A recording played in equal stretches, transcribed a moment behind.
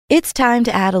It's time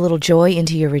to add a little joy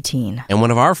into your routine. And one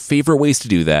of our favorite ways to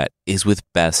do that is with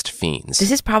Best Fiends.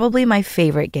 This is probably my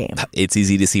favorite game. It's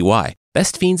easy to see why.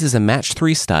 Best Fiends is a match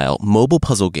 3 style mobile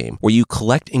puzzle game where you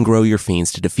collect and grow your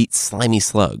fiends to defeat slimy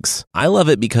slugs. I love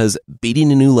it because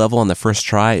beating a new level on the first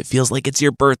try, it feels like it's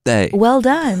your birthday. Well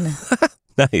done.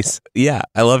 Nice. Yeah,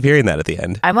 I love hearing that at the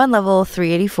end. I'm on level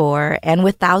 384, and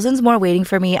with thousands more waiting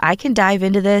for me, I can dive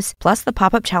into this. Plus, the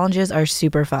pop-up challenges are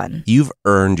super fun. You've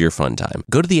earned your fun time.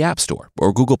 Go to the App Store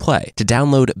or Google Play to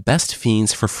download Best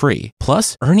Fiends for free.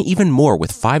 Plus, earn even more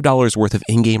with $5 worth of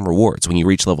in-game rewards when you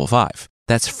reach level 5.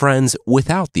 That's friends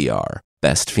without the R.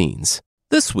 Best Fiends.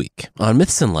 This week on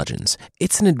Myths and Legends,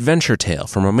 it's an adventure tale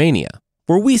from Romania,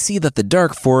 where we see that the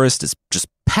dark forest is just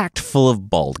packed full of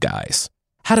bald guys.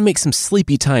 How to make some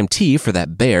sleepy time tea for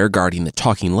that bear guarding the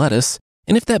talking lettuce,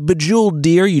 and if that bejeweled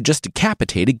deer you just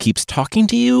decapitated keeps talking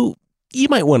to you, you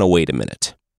might want to wait a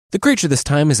minute. The creature this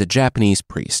time is a Japanese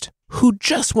priest who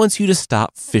just wants you to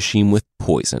stop fishing with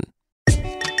poison.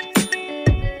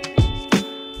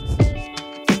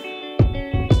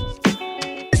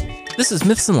 This is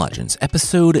Myths and Legends,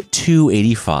 episode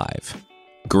 285,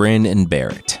 Grin and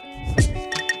Barrett.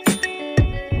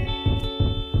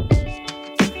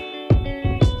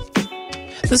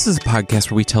 This is a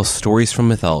podcast where we tell stories from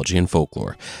mythology and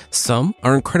folklore. Some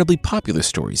are incredibly popular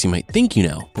stories you might think you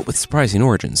know, but with surprising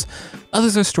origins.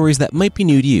 Others are stories that might be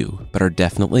new to you, but are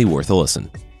definitely worth a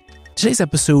listen. Today's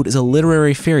episode is a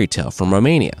literary fairy tale from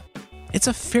Romania. It's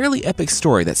a fairly epic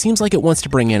story that seems like it wants to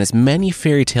bring in as many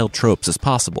fairy tale tropes as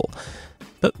possible.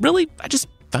 But really, I just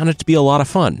found it to be a lot of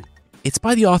fun. It's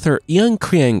by the author Ion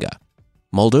Crienga,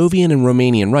 Moldovan and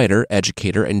Romanian writer,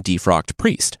 educator, and defrocked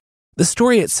priest. The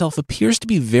story itself appears to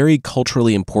be very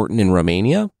culturally important in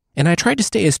Romania, and I tried to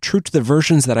stay as true to the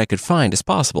versions that I could find as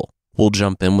possible. We'll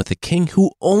jump in with a king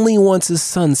who only wants his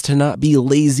sons to not be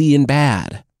lazy and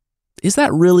bad. Is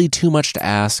that really too much to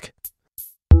ask?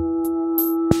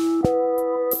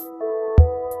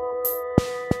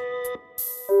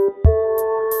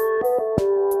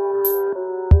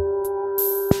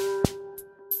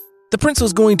 The prince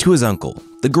was going to his uncle,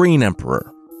 the Green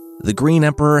Emperor. The Green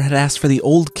Emperor had asked for the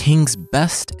old king's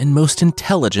best and most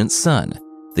intelligent son.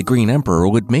 The Green Emperor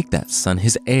would make that son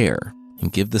his heir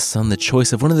and give the son the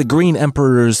choice of one of the Green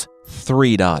Emperor's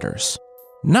 3 daughters.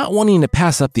 Not wanting to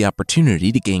pass up the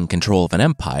opportunity to gain control of an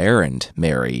empire and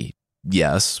marry,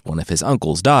 yes, one of his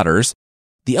uncle's daughters,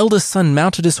 the eldest son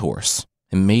mounted his horse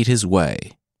and made his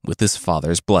way with his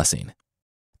father's blessing.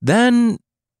 Then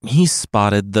he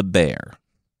spotted the bear.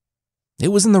 It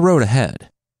was in the road ahead.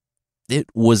 It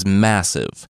was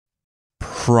massive.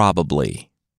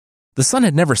 Probably. The son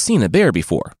had never seen a bear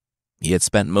before. He had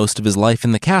spent most of his life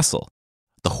in the castle.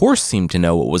 The horse seemed to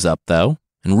know what was up, though,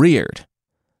 and reared.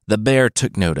 The bear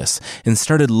took notice and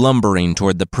started lumbering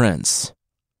toward the prince.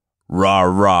 Rawr,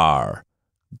 rawr.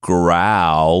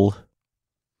 Growl.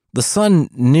 The son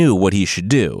knew what he should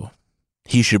do.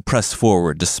 He should press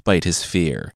forward despite his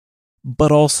fear.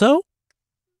 But also,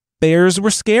 bears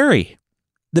were scary.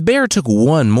 The bear took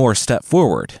one more step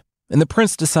forward, and the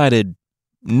prince decided,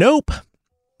 nope,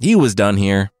 he was done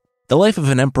here. The life of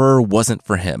an emperor wasn't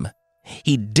for him.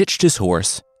 He ditched his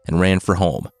horse and ran for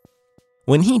home.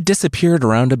 When he disappeared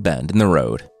around a bend in the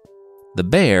road, the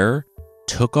bear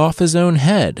took off his own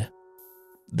head.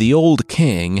 The old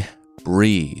king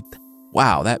breathed.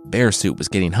 Wow, that bear suit was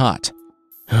getting hot.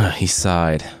 He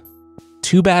sighed.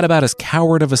 Too bad about his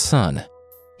coward of a son.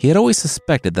 He had always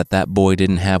suspected that boy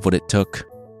didn't have what it took.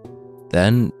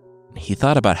 Then he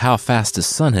thought about how fast his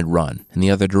son had run in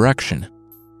the other direction.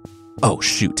 Oh,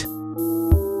 shoot.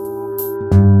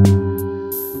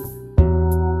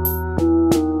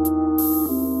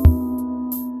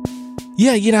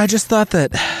 Yeah, I just thought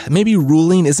that maybe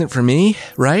ruling isn't for me,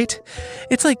 right?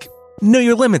 It's like, know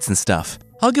your limits and stuff.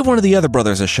 I'll give one of the other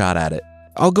brothers a shot at it.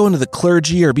 I'll go into the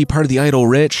clergy or be part of the idle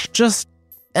rich. Just,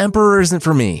 emperor isn't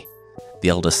for me, the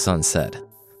eldest son said,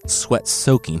 sweat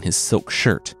soaking his silk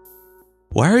shirt.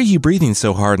 Why are you breathing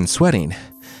so hard and sweating?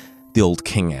 The old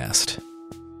king asked.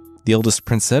 The eldest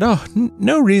prince said,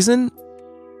 no reason.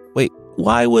 Wait,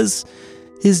 why was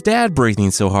his dad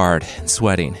breathing so hard and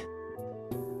sweating?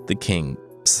 The king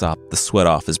sopped the sweat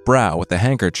off his brow with a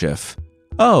handkerchief.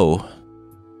 Oh,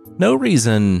 no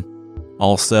reason.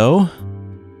 Also,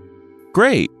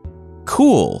 great,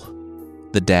 cool,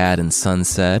 the dad and son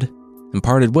said, and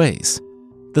parted ways.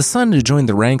 The son to join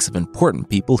the ranks of important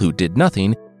people who did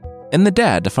nothing, and the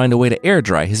dad to find a way to air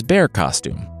dry his bear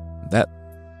costume. That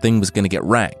thing was going to get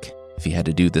rank if he had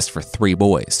to do this for 3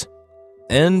 boys.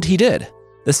 And he did.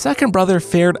 The second brother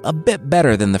fared a bit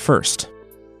better than the first.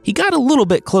 He got a little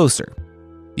bit closer.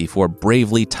 before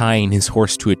bravely tying his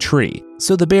horse to a tree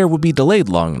so the bear would be delayed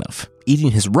long enough,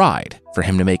 eating his ride, for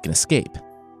him to make an escape.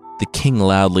 The king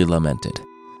loudly lamented,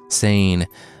 saying,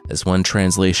 as one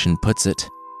translation puts it,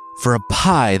 "For a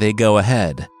pie they go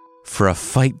ahead, for a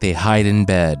fight they hide in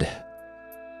bed."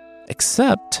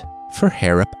 Except for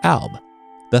Harap Alb,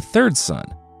 the third son.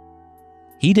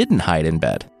 He didn't hide in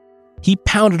bed. He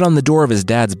pounded on the door of his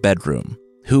dad's bedroom,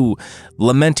 who,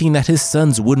 lamenting that his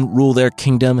sons wouldn't rule their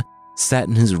kingdom, sat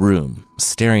in his room,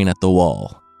 staring at the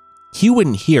wall. He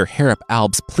wouldn't hear Harap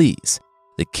Alb's pleas.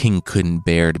 The king couldn't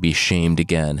bear to be shamed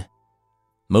again.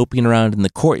 Moping around in the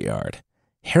courtyard,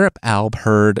 Harap Alb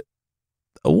heard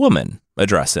a woman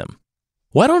address him.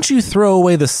 "Why don't you throw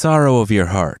away the sorrow of your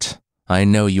heart? I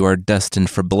know you are destined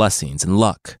for blessings and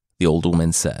luck," the old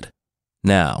woman said.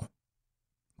 "Now,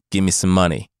 give me some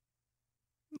money."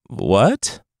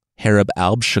 "What?" Harap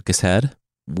Alb shook his head.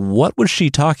 What was she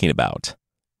talking about?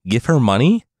 Give her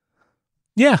money?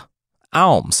 "Yeah,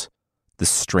 alms." The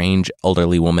strange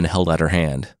elderly woman held out her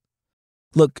hand.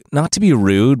 "Look, not to be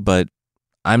rude, but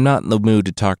I'm not in the mood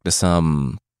to talk to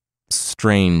some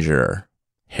stranger,"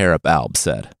 Harap Alb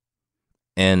said.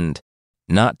 "And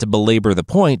not to belabor the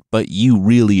point, but you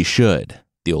really should,"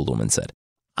 the old woman said.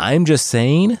 "I'm just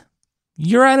saying,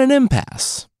 you're at an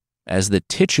impasse. As the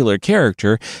titular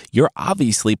character, you're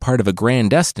obviously part of a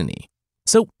grand destiny.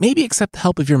 So maybe accept the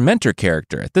help of your mentor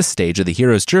character at this stage of the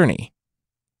hero's journey."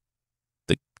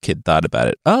 The kid thought about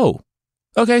it. "Oh,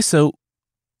 okay, so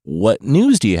what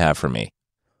news do you have for me?"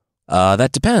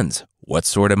 That depends. What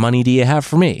sort of money do you have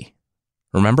for me?"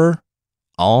 "Remember,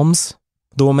 alms?"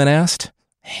 the woman asked,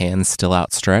 hands still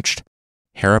outstretched.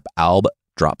 Harap Alb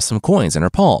dropped some coins in her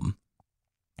palm.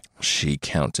 She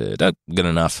counted. Good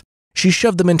enough. She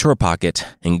shoved them into her pocket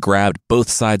and grabbed both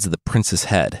sides of the prince's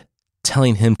head,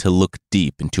 telling him to look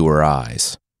deep into her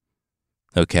eyes.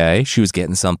 Okay, she was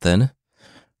getting something.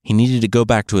 He needed to go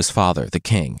back to his father, the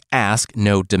king, ask,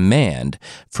 no, demand,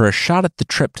 for a shot at the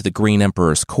trip to the Green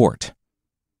Emperor's court.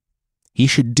 He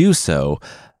should do so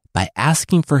by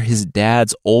asking for his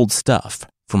dad's old stuff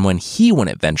from when he went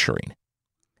adventuring.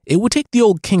 It would take the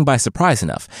old king by surprise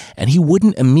enough, and he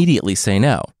wouldn't immediately say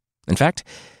no. In fact,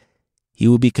 he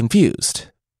would be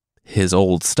confused. His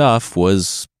old stuff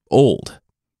was old.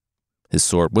 His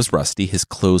sword was rusty, his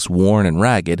clothes worn and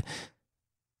ragged,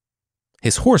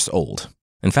 his horse old.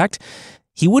 In fact,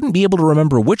 he wouldn't be able to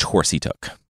remember which horse he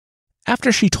took.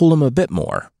 After she told him a bit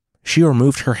more, she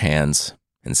removed her hands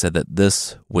and said that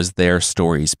this was their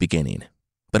story's beginning.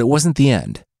 But it wasn't the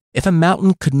end. If a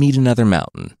mountain could meet another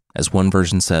mountain, as one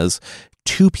version says,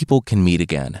 two people can meet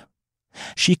again.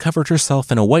 She covered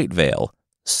herself in a white veil,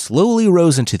 slowly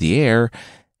rose into the air,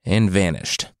 and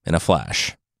vanished in a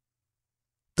flash.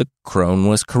 The crone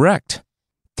was correct.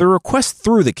 The request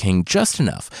threw the king just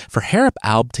enough for Harap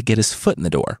Alb to get his foot in the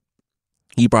door.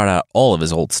 He brought out all of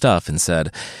his old stuff and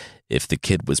said, if the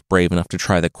kid was brave enough to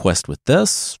try the quest with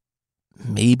this,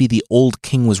 maybe the old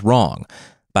king was wrong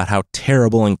about how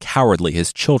terrible and cowardly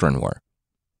his children were.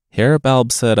 Harap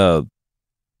Alb said,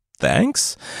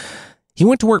 thanks? He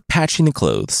went to work patching the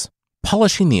clothes,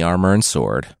 polishing the armor and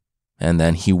sword, and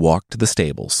then he walked to the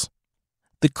stables.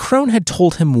 The crone had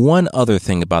told him one other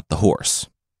thing about the horse.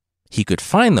 He could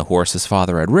find the horse his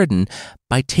father had ridden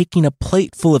by taking a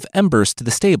plate full of embers to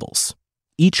the stables.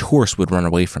 Each horse would run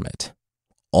away from it.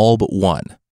 All but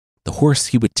one, the horse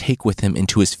he would take with him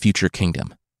into his future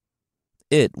kingdom.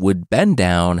 It would bend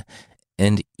down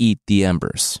and eat the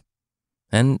embers.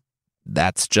 And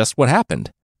that's just what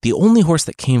happened. The only horse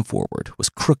that came forward was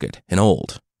crooked and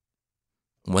old.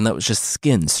 One that was just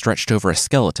skin stretched over a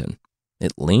skeleton.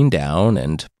 It leaned down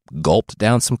and gulped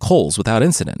down some coals without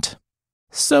incident.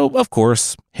 So, of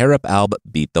course, Harap Alb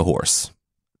beat the horse.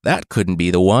 That couldn't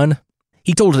be the one.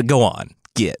 He told it to go on,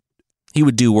 get. He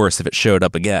would do worse if it showed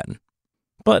up again.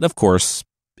 But, of course,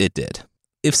 it did.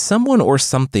 If someone or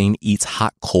something eats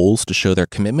hot coals to show their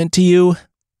commitment to you,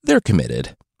 they're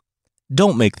committed.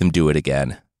 Don't make them do it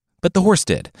again. But the horse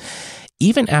did.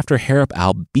 Even after Harap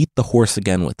Alb beat the horse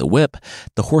again with the whip,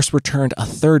 the horse returned a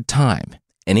third time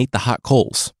and ate the hot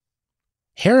coals.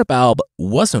 Harap Alb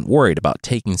wasn't worried about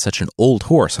taking such an old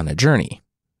horse on a journey,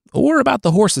 or about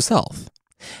the horse's health.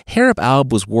 Harap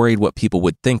Alb was worried what people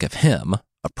would think of him,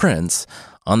 a prince,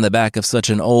 on the back of such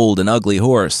an old and ugly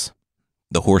horse.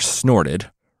 The horse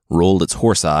snorted, rolled its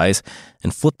horse eyes,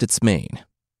 and flipped its mane.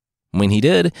 When he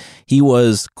did, he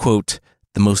was, quote,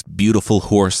 the most beautiful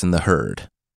horse in the herd.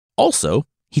 Also,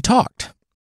 he talked.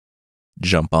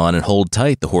 Jump on and hold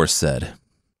tight, the horse said.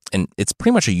 And it's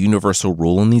pretty much a universal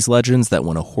rule in these legends that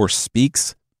when a horse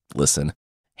speaks, listen.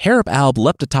 Harap Alb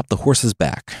leapt atop the horse's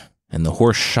back and the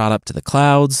horse shot up to the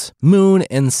clouds, moon,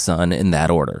 and sun in that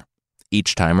order,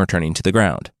 each time returning to the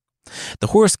ground. The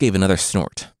horse gave another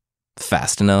snort.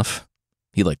 Fast enough.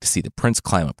 He'd like to see the prince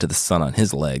climb up to the sun on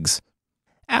his legs.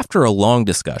 After a long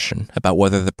discussion about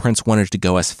whether the prince wanted to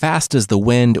go as fast as the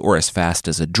wind or as fast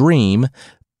as a dream,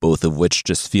 both of which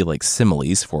just feel like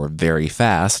similes for very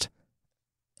fast,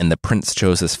 and the prince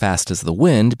chose as fast as the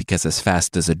wind because as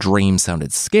fast as a dream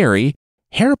sounded scary,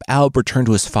 Harap Alb returned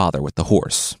to his father with the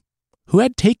horse, who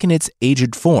had taken its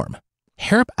aged form.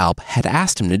 Harap Alb had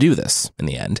asked him to do this, in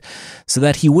the end, so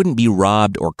that he wouldn't be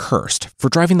robbed or cursed for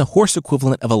driving the horse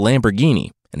equivalent of a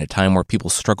Lamborghini in a time where people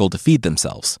struggled to feed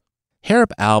themselves.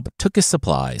 Harap Alb took his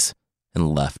supplies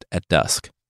and left at dusk.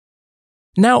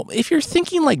 Now, if you're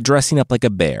thinking like dressing up like a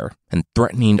bear and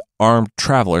threatening armed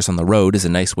travelers on the road is a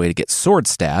nice way to get sword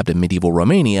stabbed in medieval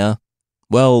Romania,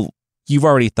 well, you've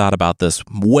already thought about this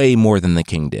way more than the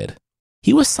king did.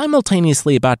 He was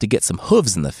simultaneously about to get some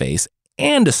hooves in the face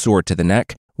and a sword to the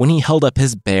neck when he held up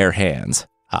his bare hands,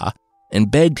 and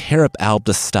begged Harap Alb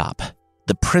to stop.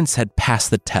 The prince had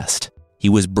passed the test. He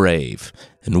was brave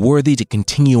and worthy to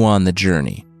continue on the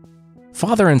journey.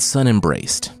 Father and son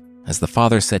embraced, as the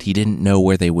father said he didn't know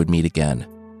where they would meet again,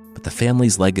 but the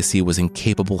family's legacy was in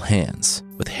capable hands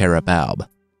with Harap Alb.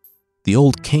 The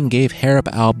old king gave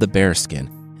Harap Alb the bearskin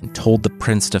and told the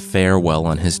prince to fare well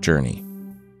on his journey.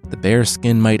 The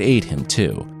bearskin might aid him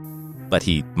too, but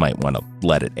he might want to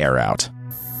let it air out.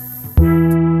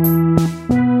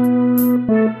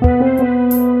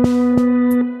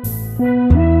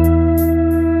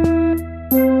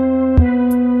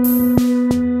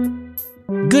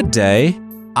 Good day,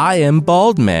 I am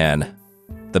Bald Man,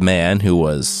 the man who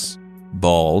was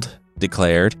bald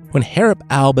declared when Harap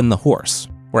Alb and the horse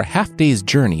were a half-day's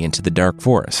journey into the dark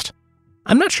forest.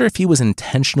 I'm not sure if he was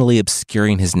intentionally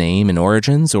obscuring his name and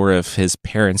origins or if his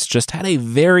parents just had a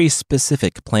very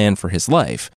specific plan for his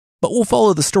life, but we'll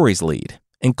follow the story's lead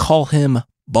and call him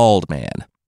Bald Man.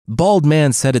 Bald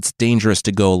Man said it's dangerous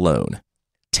to go alone.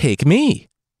 Take me.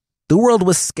 The world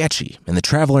was sketchy, and the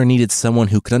traveler needed someone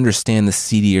who could understand the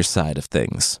seedier side of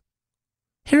things.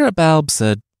 Harap Alb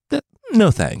said, no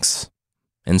thanks,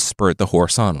 and spurred the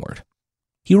horse onward.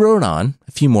 He rode on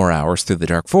a few more hours through the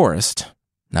dark forest,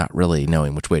 not really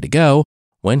knowing which way to go,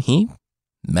 when he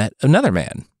met another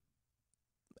man.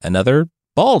 Another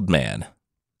bald man.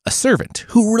 A servant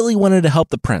who really wanted to help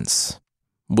the prince.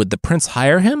 Would the prince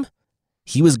hire him?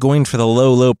 He was going for the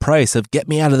low, low price of get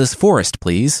me out of this forest,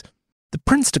 please. The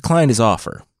prince declined his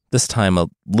offer, this time a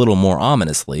little more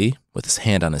ominously, with his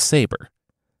hand on his saber.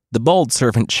 The bald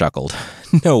servant chuckled.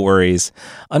 No worries.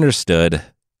 Understood.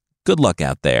 Good luck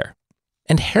out there.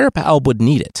 And Harap Alb would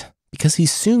need it, because he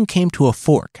soon came to a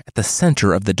fork at the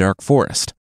center of the dark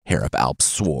forest. Harap Alb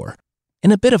swore.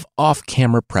 In a bit of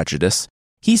off-camera prejudice,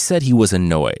 he said he was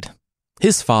annoyed.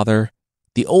 His father,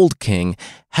 the old king,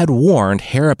 had warned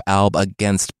Harap Alb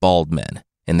against bald men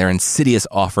and their insidious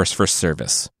offers for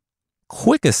service.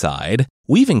 Quick aside,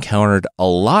 we've encountered a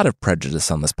lot of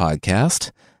prejudice on this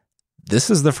podcast. This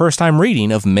is the first time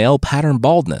reading of male pattern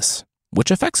baldness, which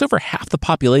affects over half the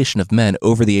population of men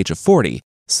over the age of 40,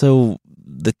 so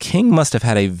the king must have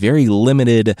had a very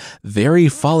limited, very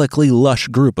follically lush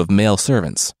group of male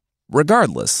servants.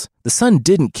 Regardless, the son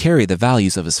didn't carry the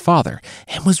values of his father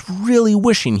and was really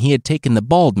wishing he had taken the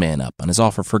bald man up on his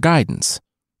offer for guidance,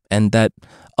 and that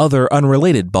other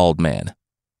unrelated bald man,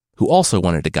 who also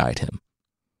wanted to guide him.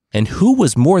 And who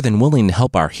was more than willing to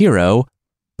help our hero,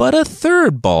 but a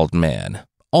third bald man,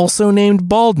 also named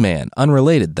Bald Man,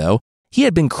 unrelated though. He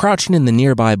had been crouching in the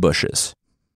nearby bushes.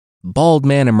 Bald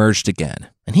Man emerged again,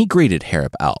 and he greeted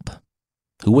Harap Alb,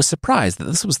 who was surprised that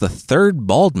this was the third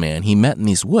bald man he met in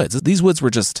these woods. These woods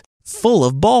were just full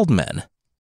of bald men.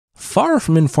 Far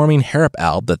from informing Harap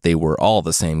Alb that they were all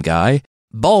the same guy,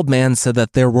 Bald Man said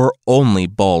that there were only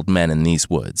bald men in these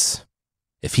woods.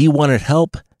 If he wanted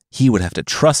help, he would have to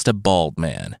trust a bald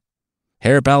man.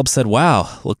 Harap Alb said,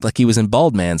 wow, looked like he was in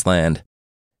Bald Man's land.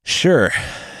 Sure,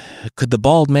 could the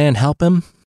bald man help him?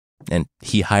 And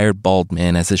he hired Bald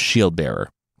Man as his shield bearer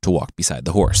to walk beside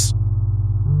the horse.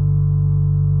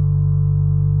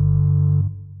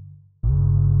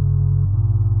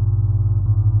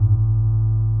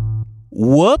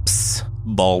 Whoops,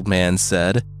 Bald Man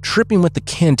said, tripping with the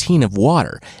canteen of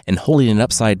water and holding it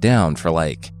upside down for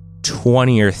like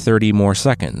 20 or 30 more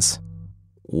seconds.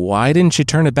 Why didn't you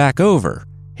turn it back over?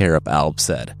 Harap Alb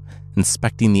said,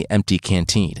 inspecting the empty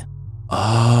canteen.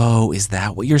 Oh, is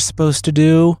that what you're supposed to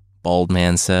do? Bald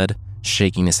Man said,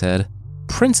 shaking his head.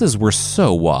 Princes were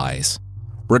so wise.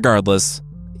 Regardless,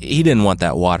 he didn't want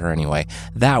that water anyway.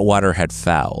 That water had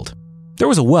fouled. There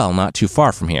was a well not too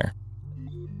far from here.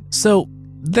 So,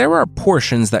 there are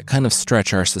portions that kind of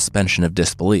stretch our suspension of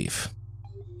disbelief.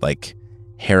 Like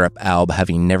Harap Alb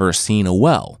having never seen a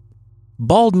well.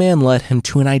 Bald Man led him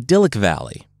to an idyllic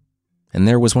valley, and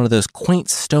there was one of those quaint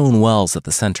stone wells at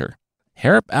the center.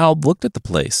 Harap Alb looked at the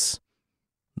place.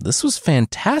 This was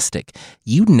fantastic.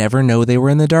 You'd never know they were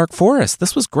in the dark forest.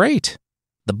 This was great.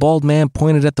 The bald man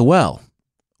pointed at the well.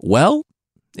 Well,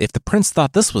 if the prince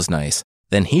thought this was nice,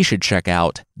 then he should check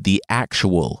out the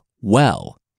actual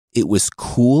well. It was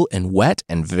cool and wet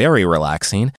and very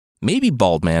relaxing. Maybe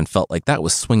Bald Man felt like that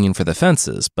was swinging for the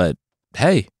fences, but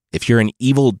hey, if you're an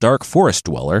evil dark forest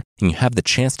dweller and you have the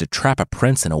chance to trap a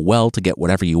prince in a well to get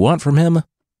whatever you want from him,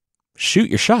 shoot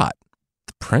your shot.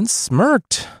 The prince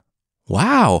smirked.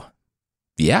 Wow.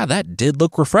 Yeah, that did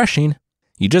look refreshing.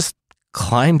 You just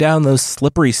climb down those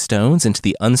slippery stones into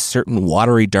the uncertain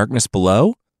watery darkness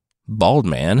below? Bald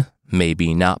Man,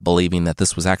 maybe not believing that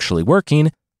this was actually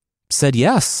working, said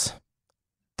yes.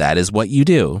 That is what you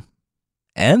do.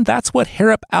 And that's what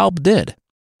Harap Alb did.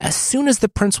 As soon as the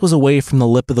prince was away from the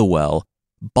lip of the well,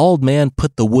 Bald Man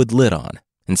put the wood lid on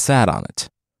and sat on it.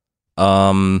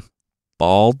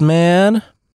 Bald Man?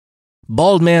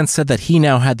 Bald Man said that he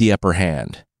now had the upper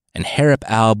hand, and Harap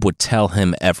Alb would tell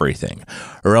him everything,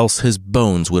 or else his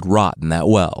bones would rot in that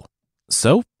well.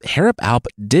 So Harap Alb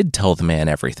did tell the man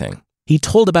everything. He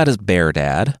told about his bear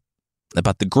dad,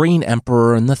 about the Green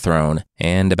Emperor and the throne,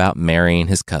 and about marrying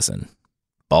his cousin.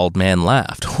 Bald Man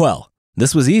laughed. Well,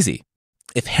 this was easy.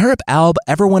 If Harap Alb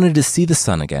ever wanted to see the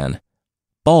sun again,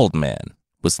 Bald Man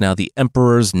was now the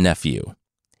emperor's nephew.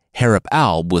 Harap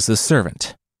Alb was his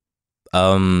servant.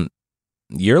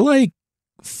 You're like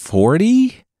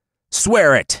 40?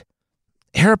 Swear it!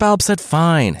 Harap Alb said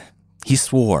fine. He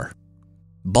swore.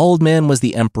 Bald Man was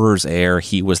the emperor's heir.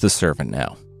 He was the servant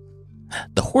now.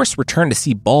 The horse returned to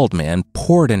see Bald Man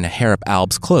poured into Harap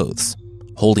Alb's clothes,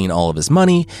 holding all of his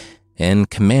money and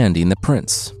commanding the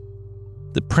prince.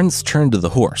 The prince turned to the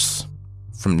horse.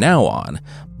 From now on,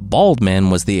 Bald Man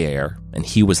was the heir and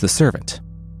he was the servant.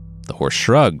 The horse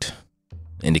shrugged,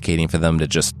 indicating for them to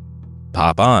just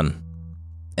pop on.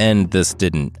 And this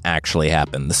didn't actually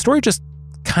happen. The story just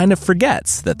kind of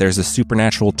forgets that there's a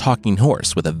supernatural talking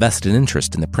horse with a vested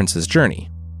interest in the prince's journey.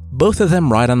 Both of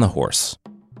them ride on the horse,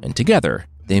 and together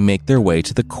they make their way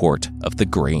to the court of the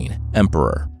Green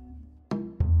Emperor.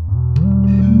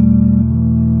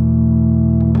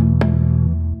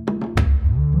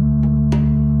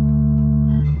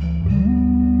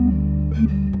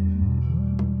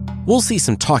 We'll see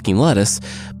some talking lettuce,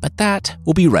 but that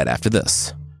will be right after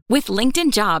this. With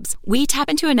LinkedIn Jobs, we tap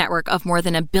into a network of more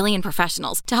than 1 billion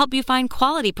professionals to help you find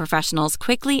quality professionals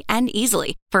quickly and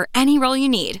easily for any role you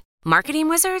need. Marketing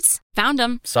wizards? Found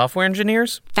them. Software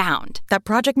engineers? Found. That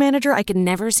project manager I could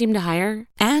never seem to hire?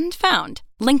 And found.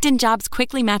 LinkedIn Jobs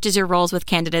quickly matches your roles with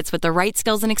candidates with the right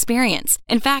skills and experience.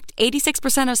 In fact,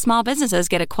 86% of small businesses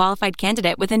get a qualified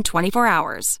candidate within 24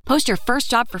 hours. Post your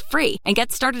first job for free and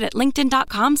get started at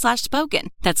linkedin.com/spoken.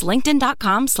 That's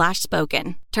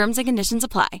linkedin.com/spoken. Terms and conditions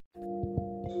apply.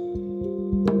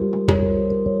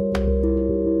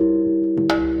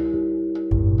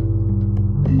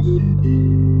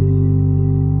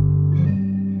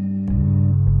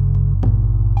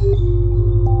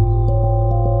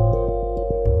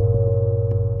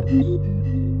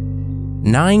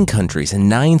 Nine countries and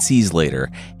 9 seas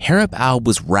later, Harap Alb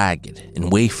was ragged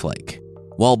and waif-like,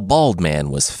 while Bald Man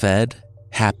was fed,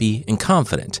 happy, and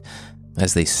confident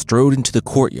as they strode into the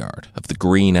courtyard of the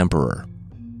Green Emperor.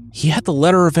 He had the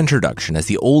letter of introduction as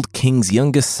the old king's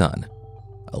youngest son,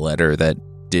 a letter that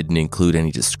didn't include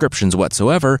any descriptions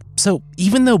whatsoever, so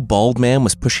even though Bald Man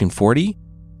was pushing 40,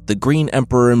 the Green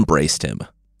Emperor embraced him.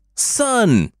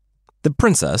 Son! The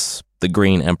princess, the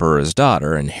Green Emperor's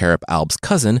daughter and Harap Alb's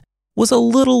cousin, was a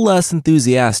little less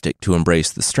enthusiastic to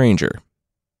embrace the stranger,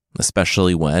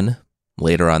 especially when,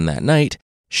 later on that night,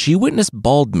 she witnessed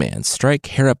Bald Man strike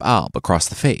Harap Alb across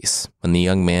the face when the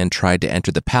young man tried to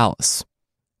enter the palace.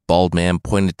 Bald Man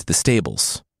pointed to the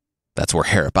stables. That's where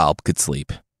Harap Alb could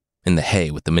sleep, in the hay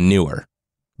with the manure.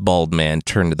 Bald Man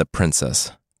turned to the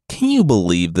princess. Can you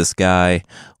believe this guy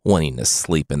wanting to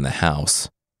sleep in the house?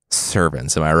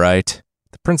 Servants, am I right?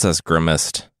 The princess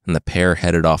grimaced, and the pair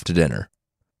headed off to dinner.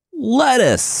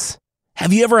 Lettuce!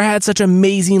 Have you ever had such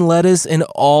amazing lettuce in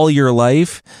all your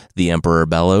life? The emperor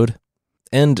bellowed.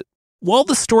 And while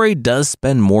the story does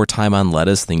spend more time on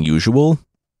lettuce than usual,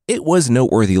 it was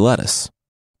noteworthy lettuce.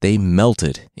 They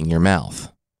melted in your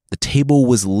mouth. The table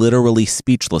was literally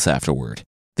speechless afterward.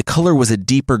 The color was a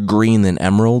deeper green than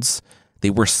emeralds. They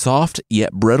were soft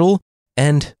yet brittle,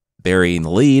 and, burying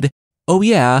the lead, oh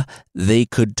yeah, they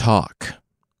could talk.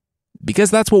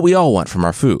 because that's what we all want from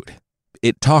our food,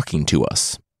 it talking to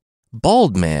us.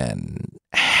 Bald Man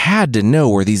had to know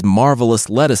where these marvelous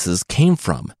lettuces came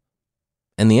from,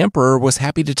 and the emperor was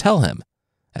happy to tell him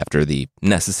after the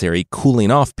necessary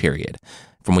cooling off period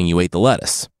from when you ate the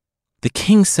lettuce. The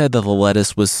king said that the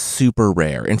lettuce was super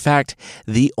rare. In fact,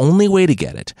 the only way to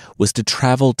get it was to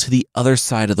travel to the other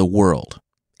side of the world.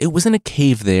 It was in a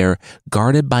cave there,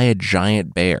 guarded by a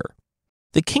giant bear.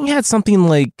 The king had something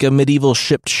like a medieval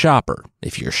shipped shopper,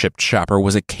 if your shipped shopper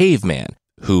was a caveman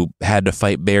who had to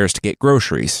fight bears to get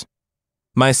groceries.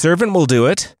 "My servant will do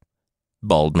it,"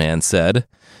 Bald Man said.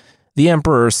 The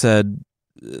emperor said,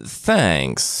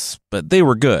 "Thanks, but they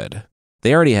were good.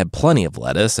 They already had plenty of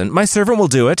lettuce, and my servant will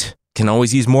do it. Can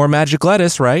always use more magic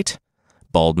lettuce, right?"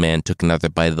 Bald Man took another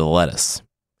bite of the lettuce,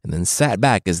 and then sat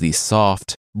back as the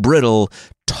soft, brittle,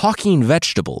 talking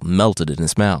vegetable melted in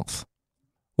his mouth.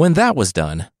 When that was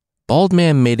done, Bald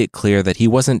Man made it clear that he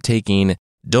wasn't taking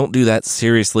 "don't do that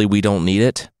seriously, we don't need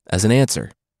it" as an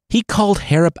answer. He called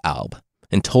Harap Alb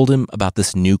and told him about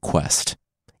this new quest.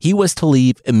 He was to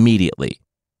leave immediately.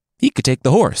 He could take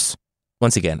the horse.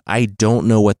 Once again, I don't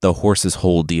know what the horse's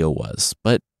whole deal was,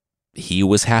 but he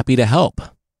was happy to help.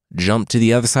 Jump to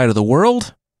the other side of the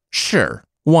world? Sure,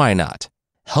 why not?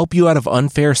 Help you out of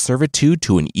unfair servitude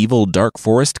to an evil dark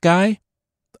forest guy?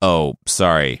 Oh,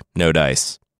 sorry, no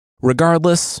dice.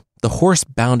 Regardless, the horse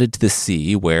bounded to the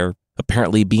sea where,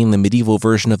 apparently being the medieval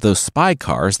version of those spy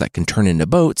cars that can turn into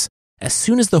boats, as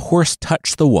soon as the horse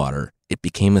touched the water, it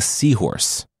became a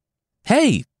seahorse.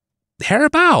 "Hey,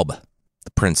 Harap Alb,"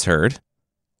 the prince heard.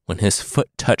 When his foot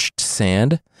touched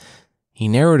sand, he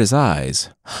narrowed his eyes.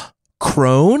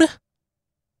 "Crone?"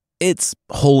 "It's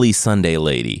Holy Sunday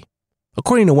Lady.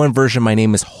 According to one version, my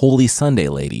name is Holy Sunday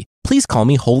Lady. Please call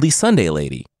me Holy Sunday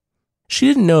Lady." She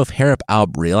didn't know if Harap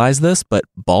Alb realized this, but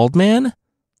Bald Man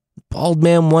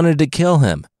wanted to kill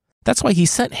him. That's why he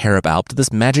sent Harap Alb to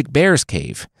this magic bear's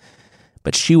cave.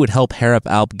 But she would help Harap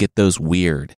Alb get those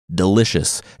weird,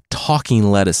 delicious,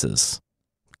 talking lettuces.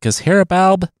 Because Harap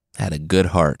Alb had a good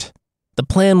heart. The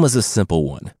plan was a simple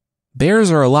one.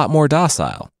 Bears are a lot more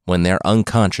docile when they're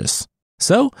unconscious.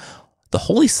 So, the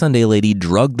Holy Sunday Lady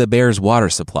drugged the bear's water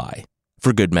supply.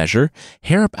 For good measure,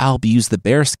 Harap Alb used the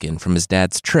bearskin from his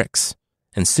dad's tricks.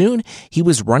 And soon, he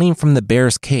was running from the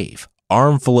bear's cave,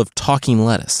 armful of talking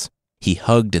lettuce. He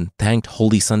hugged and thanked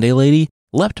Holy Sunday Lady,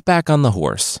 leapt back on the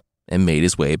horse, and made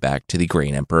his way back to the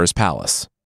Grain Emperor's palace.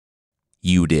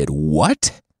 "You did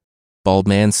what?" Bald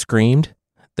Man screamed,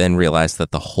 then realized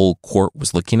that the whole court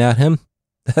was looking at him.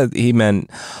 He meant,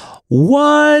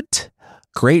 "What?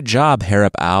 Great job,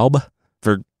 Harap Alb,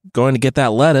 for going to get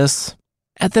that lettuce."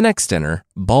 At the next dinner,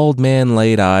 Bald Man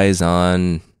laid eyes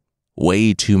on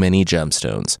way too many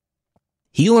gemstones.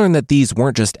 He learned that these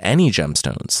weren't just any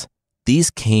gemstones. These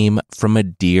came from a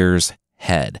deer's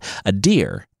head, a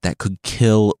deer that could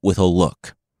kill with a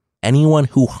look. Anyone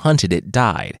who hunted it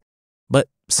died, but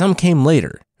some came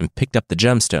later and picked up the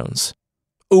gemstones.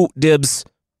 "Oh, dibs,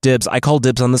 I call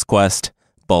dibs on this quest,"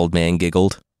 Bald Man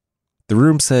giggled. The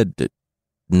room said,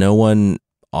 "No one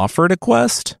offered a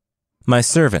quest?" "My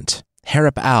servant,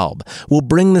 Harap Alb, will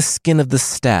bring the skin of the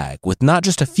stag with not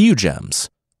just a few gems,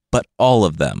 but all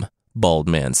of them," Bald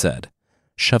Man said,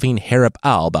 shoving Harap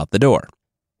Alb out the door.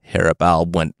 Harap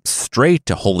Alb went straight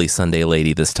to Holy Sunday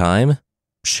Lady this time.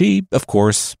 She, of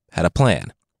course, had a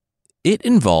plan. It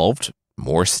involved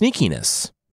more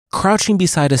sneakiness, crouching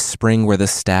beside a spring where the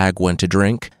stag went to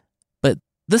drink, but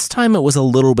this time it was a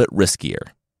little bit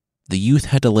riskier. The youth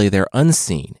had to lay there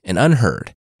unseen and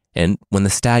unheard, and when the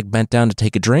stag bent down to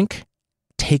take a drink,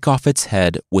 take off its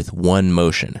head with one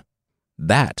motion.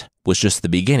 That was just the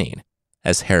beginning,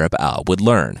 as Harap Alb would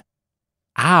learn.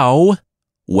 "Ow!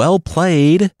 Well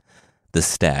played," the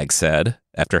stag said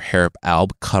after Harap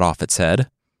Alb cut off its head.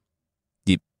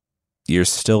 You're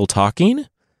still talking?"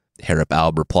 Harap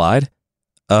Alb replied.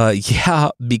 Yeah,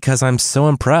 because I'm so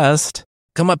impressed.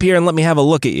 Come up here and let me have a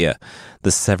look at you,"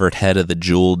 the severed head of the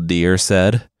jeweled deer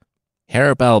said.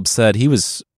 Harap Alb said he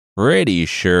was pretty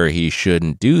sure he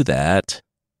shouldn't do that.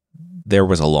 There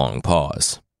was a long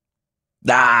pause.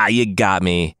 "Ah, you got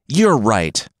me. You're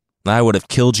right. I would have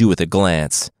killed you with a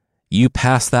glance. You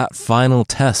passed that final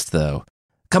test, though.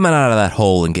 Come on out of that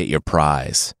hole and get your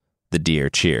prize," the deer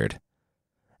cheered.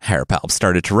 Harap Alb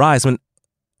started to rise when,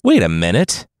 wait a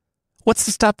minute. What's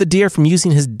to stop the deer from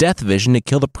using his death vision to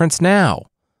kill the prince now?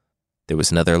 There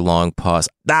was another long pause.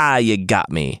 "Ah, you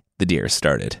got me," the deer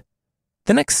started.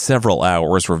 The next several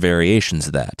hours were variations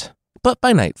of that, but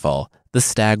by nightfall, the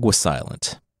stag was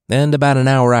silent, and about an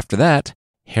hour after that,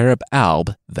 Harap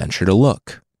Alb ventured a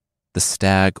look. The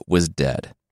stag was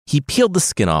dead. He peeled the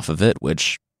skin off of it,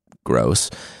 which gross,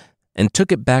 and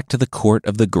took it back to the court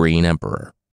of the Green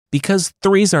Emperor. Because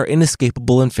threes are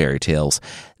inescapable in fairy tales,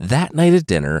 that night at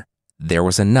dinner, there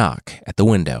was a knock at the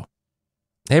window.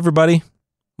 "Hey everybody,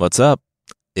 what's up?"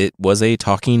 It was a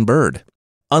talking bird.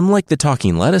 Unlike the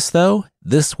talking lettuce, though,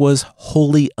 this was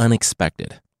wholly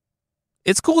unexpected.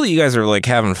 "It's cool that you guys are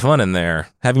having fun in there,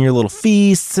 having your little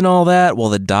feasts and all that, while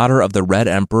the daughter of the Red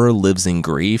Emperor lives in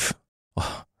grief.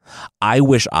 I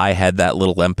wish I had that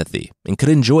little empathy and could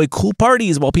enjoy cool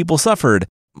parties while people suffered,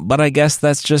 but I guess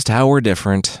that's just how we're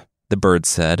different," the bird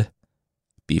said,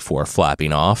 before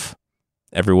flapping off.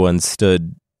 Everyone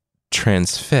stood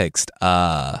transfixed.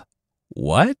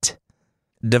 What?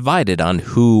 Divided on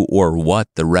who or what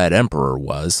the Red Emperor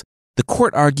was, the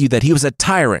court argued that he was a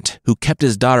tyrant who kept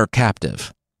his daughter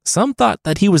captive. Some thought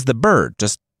that he was the bird,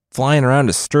 just flying around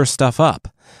to stir stuff up.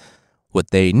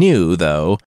 What they knew,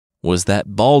 though, was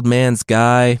that Bald Man's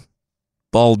guy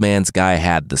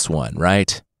had this one,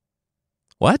 right?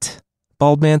 "What?"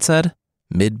 Bald Man said,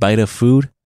 mid-bite of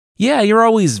food. "Yeah, you're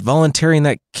always volunteering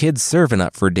that kid's servant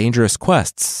up for dangerous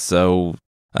quests, so,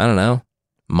 I don't know.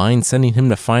 Mind sending him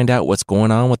to find out what's going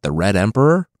on with the Red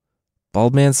Emperor?"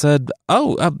 Bald Man said,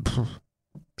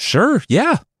 Sure,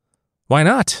 yeah. Why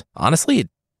not? Honestly, it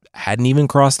hadn't even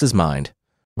crossed his mind.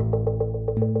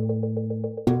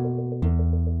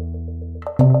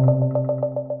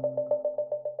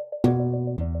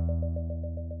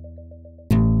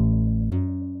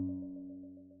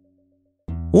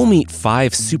 We'll meet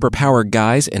 5 superpowered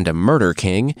guys and a murder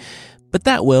king, but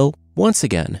that will, once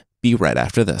again, be right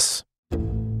after this.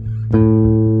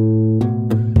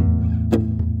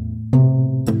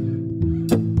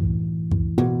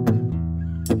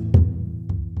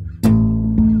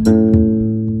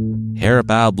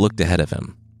 Harabab looked ahead of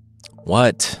him.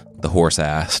 "What?" the horse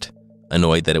asked,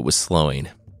 annoyed that it was slowing.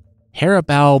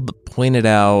 Harabab pointed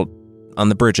out, on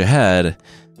the bridge ahead,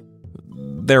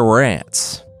 there were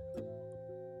ants.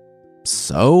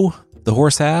 "So?" the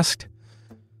horse asked.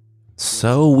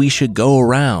 "So we should go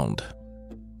around,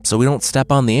 so we don't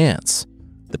step on the ants,"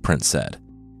 the prince said,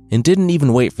 and didn't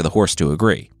even wait for the horse to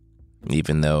agree,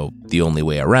 even though the only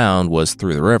way around was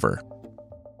through the river.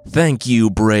 "Thank you,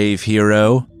 brave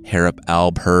hero,"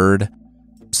 Harab heard.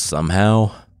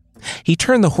 Somehow, he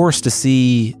turned the horse to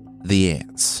see the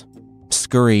ants,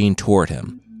 scurrying toward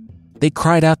him. They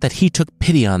cried out that he took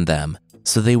pity on them,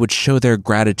 so they would show their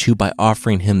gratitude by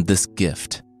offering him this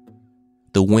gift,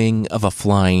 the wing of a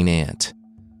flying ant.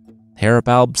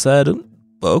 Harab said,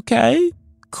 "Okay,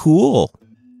 cool.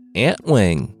 Ant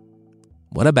wing.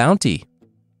 What a bounty."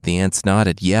 The ants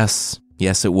nodded. Yes,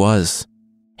 it was.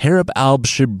 Harab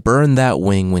should burn that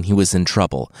wing when he was in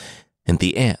trouble, and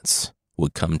the ants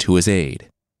would come to his aid.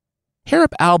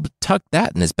 Harab tucked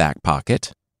that in his back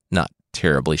pocket, not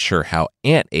terribly sure how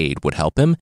ant aid would help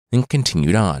him, and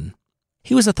continued on.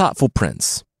 He was a thoughtful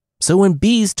prince, so when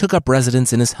bees took up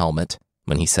residence in his helmet,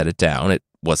 when he set it down, it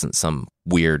wasn't some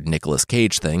weird Nicolas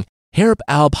Cage thing.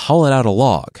 Harab hollowed out a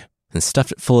log and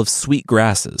stuffed it full of sweet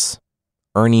grasses,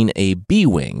 earning a bee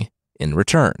wing in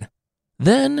return.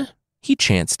 Then he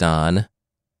chanced on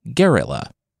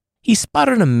Garilla. He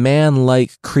spotted a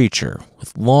man-like creature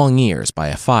with long ears by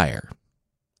a fire.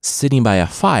 Sitting by a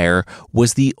fire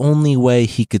was the only way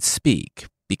he could speak,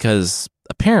 because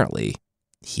apparently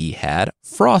he had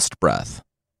frost breath.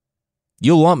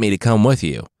 "You'll want me to come with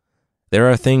you. There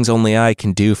are things only I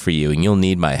can do for you, and you'll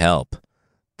need my help,"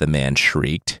 the man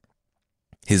shrieked,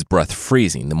 his breath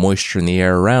freezing the moisture in the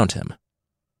air around him.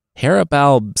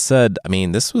 Harab said,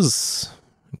 this was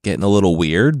getting a little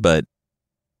weird, but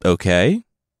okay.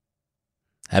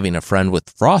 Having a friend with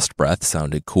frost breath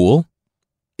sounded cool.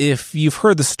 If you've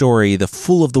heard the story, The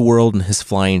Fool of the World and His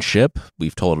Flying Ship,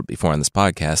 we've told it before on this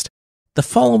podcast, the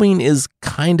following is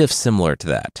kind of similar to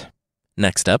that.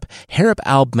 Next up,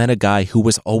 Harab met a guy who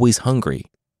was always hungry.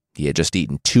 He had just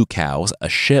eaten 2 cows, a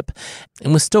ship,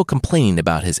 and was still complaining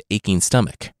about his aching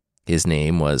stomach. His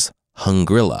name was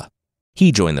Hungrilla.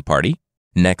 He joined the party.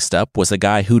 Next up was a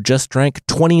guy who just drank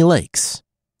 20 lakes.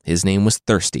 His name was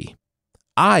Thirsty.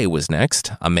 I was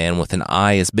next, a man with an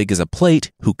eye as big as a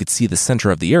plate who could see the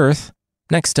center of the earth.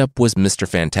 Next up was Mr.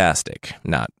 Fantastic.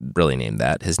 Not really named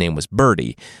that. His name was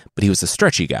Birdie, but he was a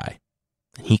stretchy guy.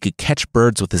 He could catch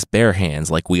birds with his bare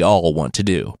hands like we all want to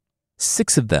do.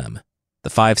 6 of them, the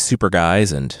 5 super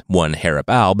guys and 1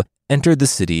 Harab, entered the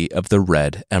city of the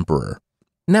Red Emperor.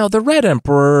 Now, the Red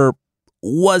Emperor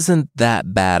wasn't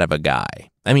that bad of a guy.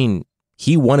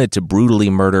 He wanted to brutally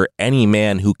murder any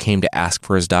man who came to ask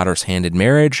for his daughter's hand in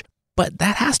marriage, but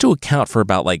that has to account for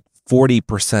about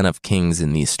 40% of kings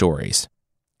in these stories.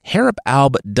 Harap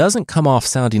Alb doesn't come off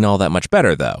sounding all that much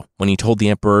better, though, when he told the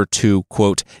emperor to,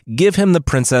 quote, give him the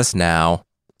princess now.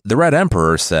 The Red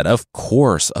Emperor said, of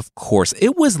course.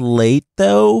 It was late,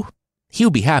 though. He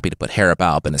would be happy to put Harap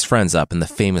Alb and his friends up in the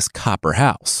famous copper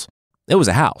house. It was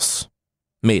a house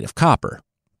made of copper.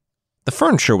 The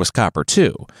furniture was copper,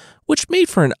 too, which made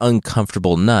for an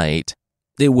uncomfortable night.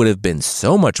 It would have been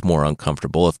so much more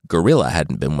uncomfortable if Gorilla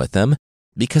hadn't been with them,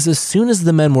 because as soon as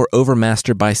the men were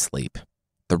overmastered by sleep,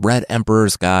 the Red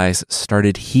Emperor's guys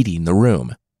started heating the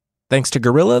room. Thanks to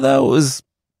Gorilla, though, it was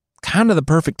kind of the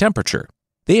perfect temperature.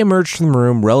 They emerged from the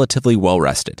room relatively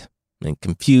well-rested and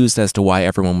confused as to why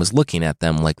everyone was looking at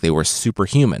them like they were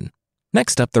superhuman.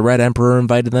 Next up, the Red Emperor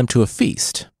invited them to a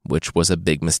feast, which was a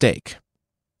big mistake.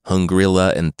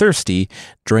 Hungrilla and thirsty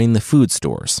drained the food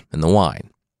stores and the wine.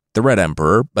 The Red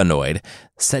Emperor, annoyed,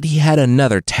 said he had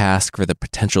another task for the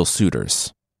potential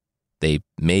suitors. They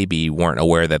maybe weren't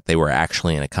aware that they were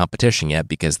actually in a competition yet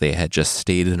because they had just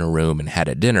stayed in a room and had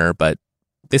a dinner, but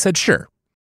they said sure.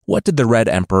 What did the Red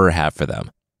Emperor have for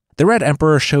them? The Red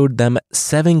Emperor showed them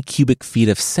 7 cubic feet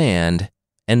of sand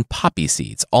and poppy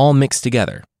seeds, all mixed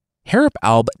together. Harap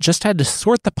Alb just had to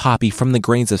sort the poppy from the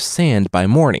grains of sand by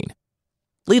morning.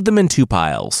 Leave them in 2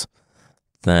 piles.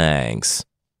 Thanks.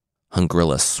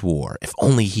 Hungrilla swore if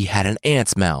only he had an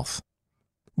ant's mouth.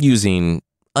 Using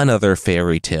another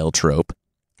fairy tale trope,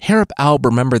 Harap Alb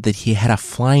remembered that he had a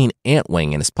flying ant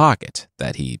wing in his pocket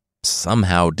that he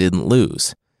somehow didn't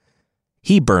lose.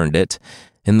 He burned it,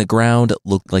 and the ground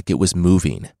looked like it was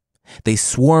moving. They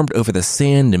swarmed over the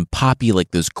sand and poppy like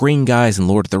those green guys in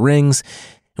Lord of the Rings,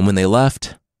 and when they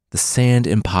left, the sand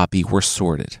and poppy were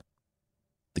sorted.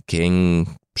 The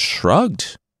king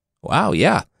shrugged. Wow,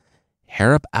 yeah,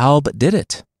 Harap Alb did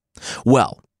it.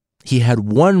 Well, he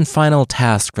had one final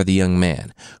task for the young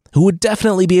man, who would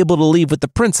definitely be able to leave with the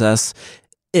princess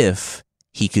if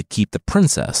he could keep the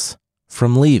princess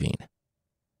from leaving.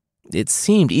 It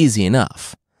seemed easy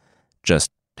enough.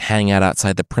 Just hang out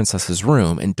outside the princess's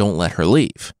room and don't let her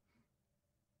leave.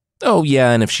 Oh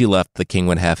yeah, and if she left, the king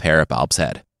would have Harap Alb's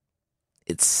head.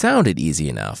 It sounded easy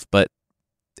enough, but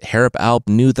Harap Alb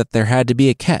knew that there had to be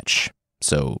a catch.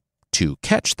 So, to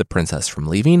catch the princess from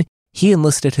leaving, he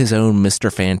enlisted his own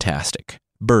Mr. Fantastic,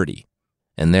 Birdie,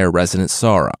 and their resident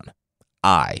Sauron,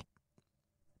 I.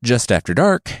 Just after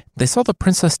dark, they saw the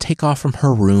princess take off from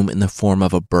her room in the form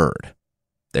of a bird.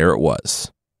 There it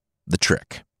was. The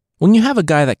trick. When you have a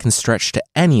guy that can stretch to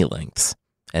any lengths,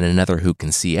 and another who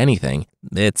can see anything,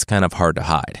 it's kind of hard to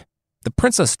hide. The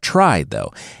princess tried,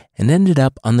 though, and ended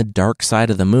up on the dark side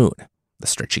of the moon. The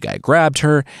stretchy guy grabbed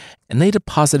her, and they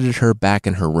deposited her back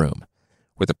in her room,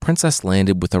 where the princess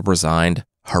landed with a resigned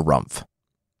harumph.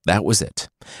 That was it.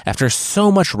 After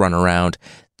so much runaround,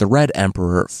 the Red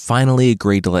Emperor finally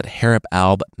agreed to let Harap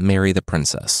Alb marry the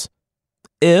princess,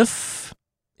 if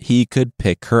he could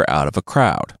pick her out of a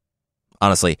crowd.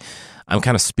 Honestly, I'm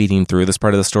kind of speeding through this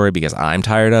part of the story because I'm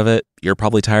tired of it. You're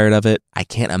probably tired of it. I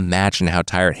can't imagine how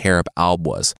tired Harap Alb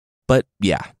was. But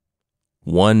yeah,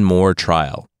 one more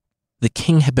trial. The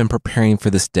king had been preparing for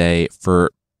this day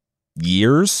for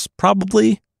years,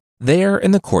 probably. There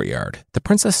in the courtyard, the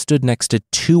princess stood next to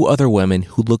 2 other women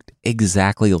who looked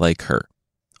exactly like her.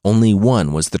 Only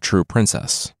one was the true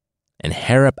princess. And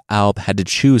Harap Alb had to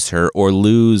choose her or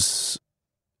lose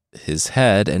his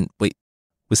head. And wait,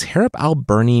 was Harap Alb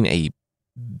burning a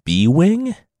bee wing?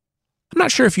 I'm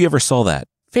not sure if you ever saw that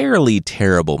fairly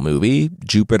terrible movie,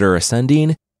 Jupiter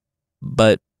Ascending.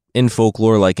 But in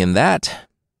folklore like in that,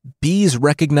 bees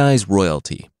recognize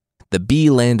royalty. The bee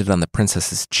landed on the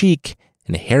princess's cheek,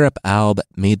 and Harap Alb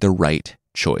made the right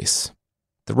choice.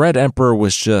 The Red Emperor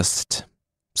was just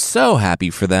so happy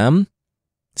for them.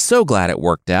 So glad it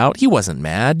worked out. He wasn't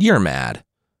mad. You're mad.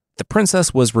 The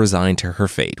princess was resigned to her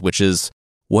fate, which is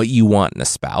what you want in a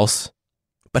spouse,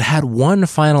 but had one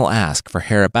final ask for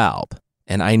Harap Alb.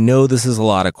 And I know this is a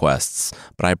lot of quests,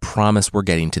 but I promise we're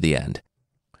getting to the end.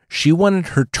 She wanted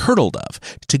her turtle dove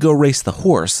to go race the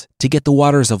horse to get the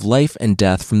waters of life and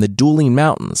death from the dueling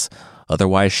mountains.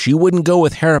 Otherwise, she wouldn't go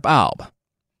with Harap Alb.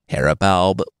 Harap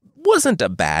Alb wasn't a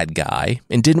bad guy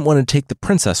and didn't want to take the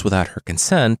princess without her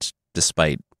consent,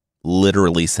 despite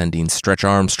literally sending Stretch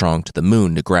Armstrong to the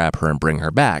moon to grab her and bring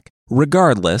her back.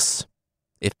 Regardless,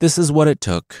 if this is what it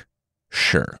took,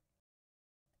 sure.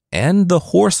 And the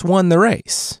horse won the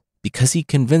race, because he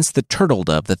convinced the turtle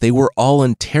dove that they were all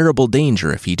in terrible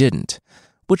danger if he didn't,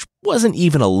 which wasn't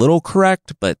even a little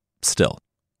correct, but still,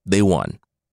 they won.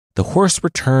 The horse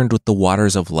returned with the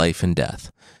waters of life and death,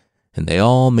 and they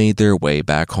all made their way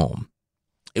back home.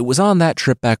 It was on that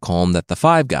trip back home that the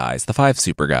 5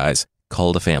 super guys,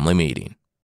 called a family meeting.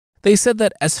 They said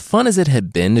that as fun as it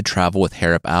had been to travel with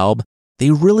Harap Alb,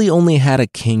 they really only had a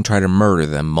king try to murder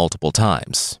them multiple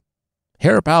times.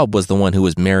 Harap Alb was the one who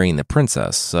was marrying the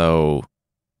princess, so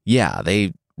yeah,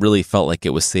 they really felt like it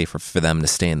was safer for them to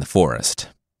stay in the forest.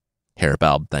 Harap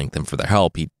Alb thanked them for their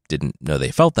help. He didn't know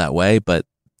they felt that way, but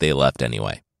they left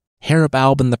anyway. Harap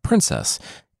Alb and the princess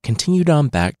continued on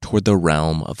back toward the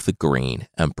realm of the Green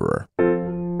Emperor.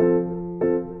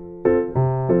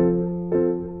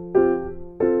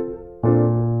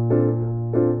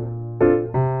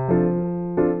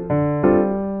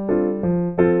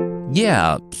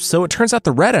 Yeah, so it turns out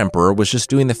the Red Emperor was just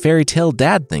doing the fairy tale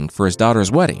dad thing for his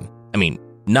daughter's wedding. I mean,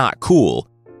 not cool,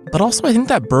 but also I think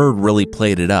that bird really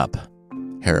played it up.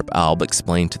 Harap Alb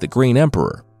explained to the Green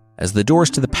Emperor as the doors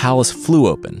to the palace flew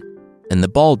open and the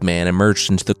bald man emerged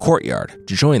into the courtyard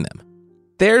to join them.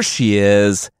 "There she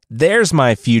is. There's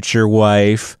my future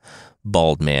wife,"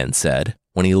 Bald Man said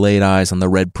when he laid eyes on the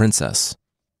Red Princess.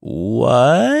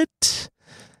 "What?"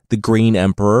 the Green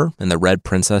Emperor and the Red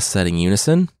Princess said in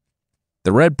unison.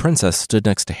 The Red Princess stood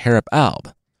next to Harap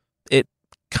Alb. It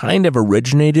kind of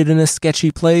originated in a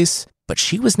sketchy place, but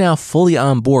she was now fully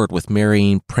on board with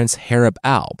marrying Prince Harap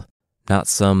Alb, not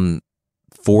some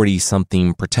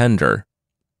 40-something pretender.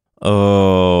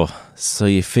 "Oh, so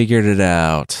you figured it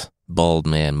out," Bald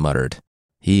Man muttered.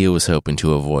 He was hoping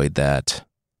to avoid that.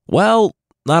 Well,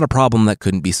 not a problem that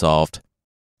couldn't be solved.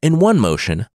 In one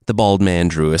motion, the Bald Man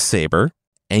drew a saber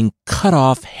and cut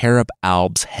off Harap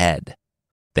Alb's head.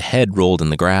 The head rolled in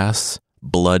the grass,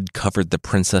 blood covered the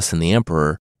princess and the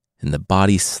emperor, and the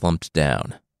body slumped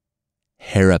down.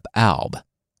 Harap Alb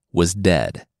was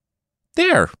dead.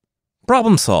 "There,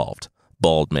 problem solved,"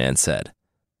 Bald Man said.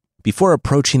 Before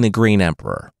approaching the Green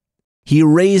Emperor, he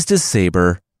raised his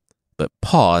saber, but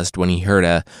paused when he heard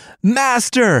a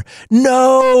 "Master,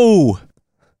 no!"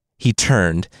 He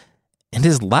turned, and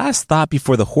his last thought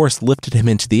before the horse lifted him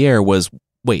into the air was,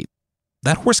 wait,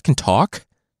 that horse can talk?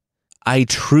 I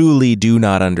truly do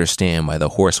not understand why the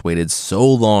horse waited so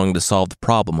long to solve the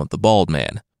problem of the Bald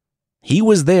Man. He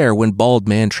was there when Bald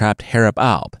Man trapped Harap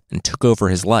Alb and took over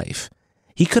his life.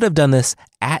 He could have done this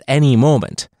at any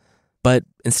moment, but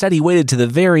instead he waited to the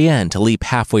very end to leap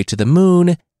halfway to the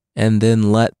moon and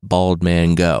then let Bald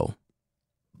Man go.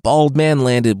 Bald Man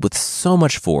landed with so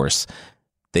much force,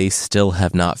 they still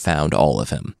have not found all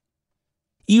of him.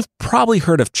 You've probably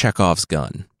heard of Chekhov's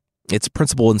gun. It's a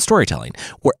principle in storytelling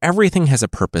where everything has a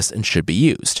purpose and should be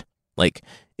used. Like,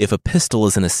 if a pistol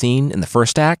is in a scene in the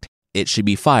first act, it should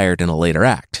be fired in a later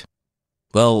act.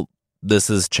 Well, this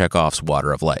is Chekhov's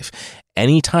water of life.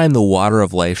 Anytime the water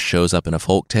of life shows up in a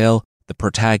folktale, the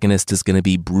protagonist is going to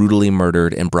be brutally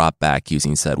murdered and brought back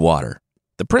using said water.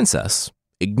 The princess,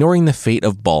 ignoring the fate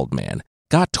of Bald Man,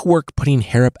 got to work putting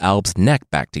Harap Alb's neck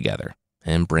back together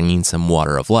and bringing some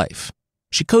water of life.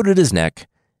 She coated his neck,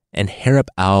 and Harap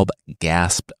Alb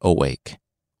gasped awake.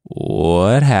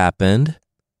 What happened?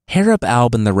 Harap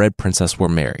Alb and the Red Princess were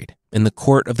married in the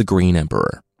court of the Green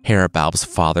Emperor. Harap Alb's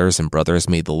fathers and brothers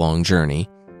made the long journey.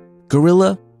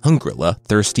 Gorilla, Hungrilla,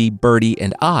 Thirsty, Birdie,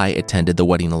 and I attended the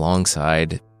wedding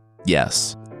alongside,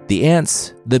 yes, the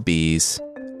ants, the bees,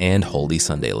 and Holy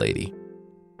Sunday Lady.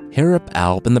 Harap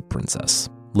Alb and the princess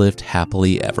lived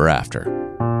happily ever after.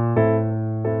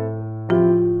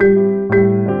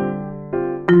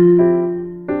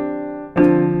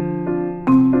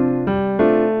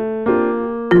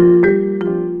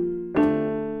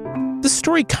 The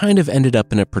story kind of ended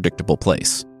up in a predictable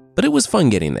place, but it was fun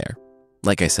getting there.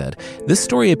 Like I said, this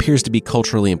story appears to be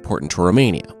culturally important to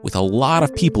Romania, with a lot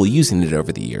of people using it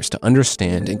over the years to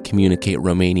understand and communicate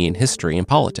Romanian history and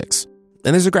politics.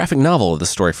 And there's a graphic novel of the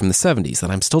story from the 70s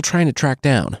that I'm still trying to track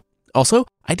down. Also,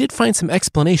 I did find some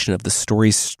explanation of the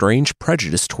story's strange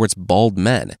prejudice towards bald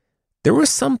men. There was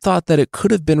some thought that it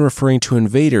could have been referring to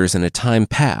invaders in a time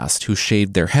past who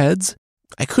shaved their heads.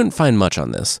 I couldn't find much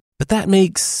on this, but that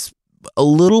makes a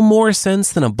little more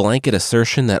sense than a blanket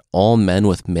assertion that all men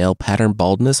with male pattern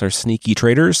baldness are sneaky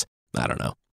traitors. I don't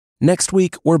know. Next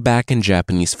week, we're back in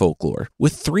Japanese folklore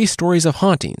with 3 stories of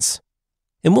hauntings.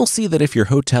 And we'll see that if your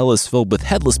hotel is filled with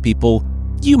headless people,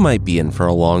 you might be in for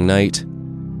a long night.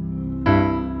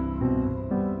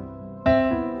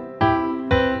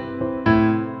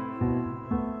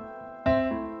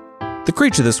 The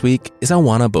creature this week is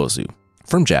Awana Bozu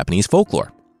from Japanese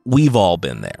folklore. We've all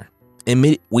been there.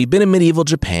 We've been in medieval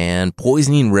Japan,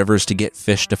 poisoning rivers to get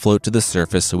fish to float to the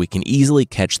surface so we can easily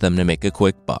catch them to make a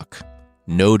quick buck.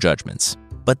 No judgments.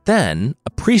 But then, a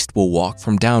priest will walk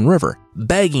from downriver,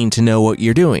 begging to know what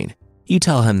you're doing. You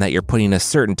tell him that you're putting a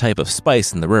certain type of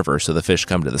spice in the river so the fish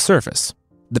come to the surface.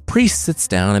 The priest sits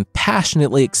down and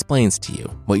passionately explains to you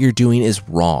what you're doing is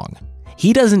wrong.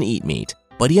 He doesn't eat meat,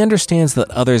 but he understands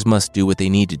that others must do what they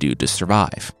need to do to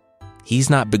survive. He's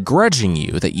not begrudging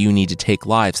you that you need to take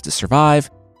lives to survive,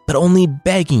 but only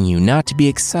begging you not to be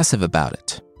excessive about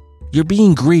it. You're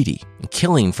being greedy and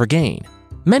killing for gain.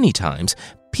 Many times,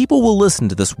 people will listen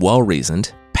to this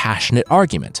well-reasoned, passionate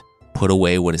argument, put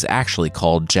away what is actually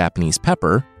called Japanese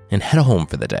pepper, and head home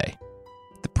for the day.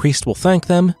 The priest will thank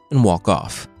them and walk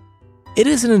off. It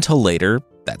isn't until later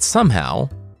that somehow,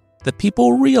 the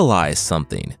people realize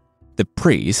something. The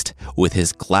priest, with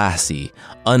his glassy,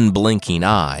 unblinking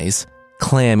eyes,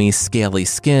 clammy, scaly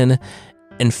skin,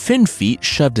 and fin feet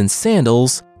shoved in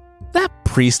sandals, that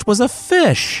priest was a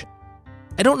fish.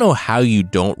 I don't know how you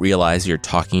don't realize you're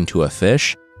talking to a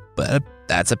fish, but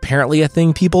that's apparently a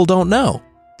thing people don't know.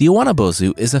 The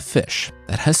Iwanabozu is a fish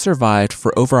that has survived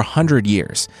for over 100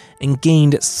 years and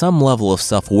gained some level of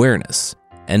self-awareness,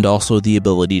 and also the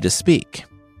ability to speak,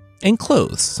 and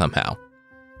clothes somehow.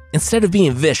 Instead of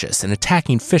being vicious and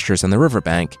attacking fishers on the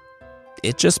riverbank,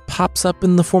 it just pops up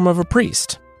in the form of a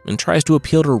priest and tries to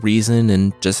appeal to reason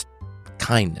and just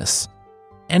kindness.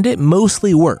 And it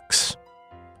mostly works.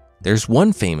 There's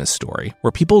one famous story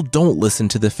where people don't listen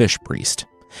to the fish priest.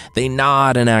 They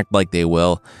nod and act like they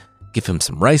will, give him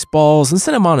some rice balls, and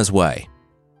send him on his way.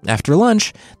 After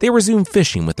lunch, they resume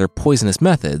fishing with their poisonous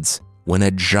methods when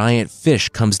a giant fish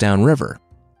comes downriver.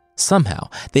 Somehow,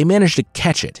 they manage to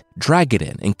catch it, drag it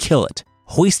in, and kill it,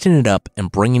 hoisting it up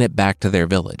and bringing it back to their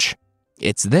village.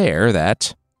 It's there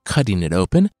that, cutting it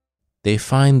open, they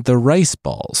find the rice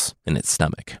balls in its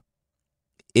stomach.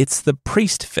 It's the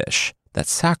priest fish that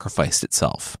sacrificed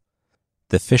itself.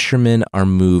 The fishermen are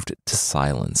moved to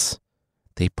silence.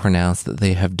 They pronounce that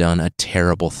they have done a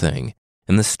terrible thing,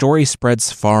 and the story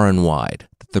spreads far and wide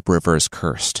that the river is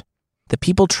cursed. The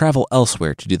people travel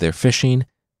elsewhere to do their fishing,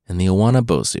 and the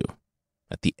Iwanabozu,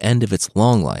 at the end of its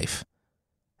long life,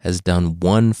 has done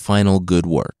one final good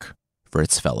work for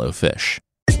its fellow fish.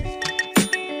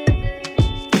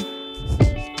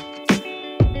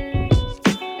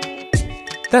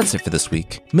 That's it for this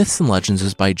week. Myths and Legends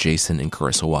is by Jason and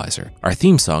Carissa Weiser. Our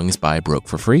theme song is by Broke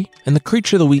for Free, and the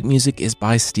Creature of the Week music is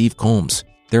by Steve Combs.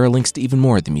 There are links to even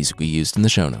more of the music we used in the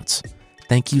show notes.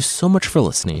 Thank you so much for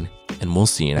listening, and we'll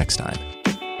see you next time.